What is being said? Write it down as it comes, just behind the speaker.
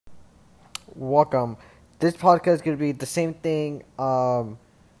welcome. This podcast is gonna be the same thing. Uh,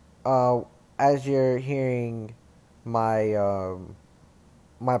 as you're hearing my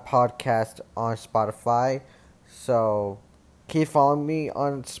my podcast on Spotify, so keep following me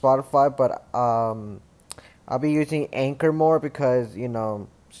on Spotify. But I'll be using Anchor more because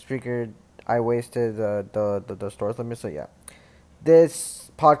Spreaker I wasted the storage limit. So yeah, this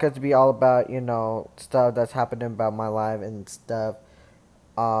podcast will be all about stuff that's happening about my life and stuff.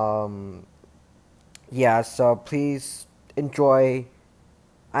 Um, yeah, so please enjoy.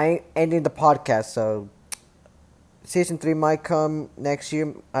 I ain't ending the podcast, so season 3 might come next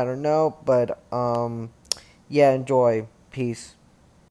year. I don't know, but yeah, enjoy. Peace.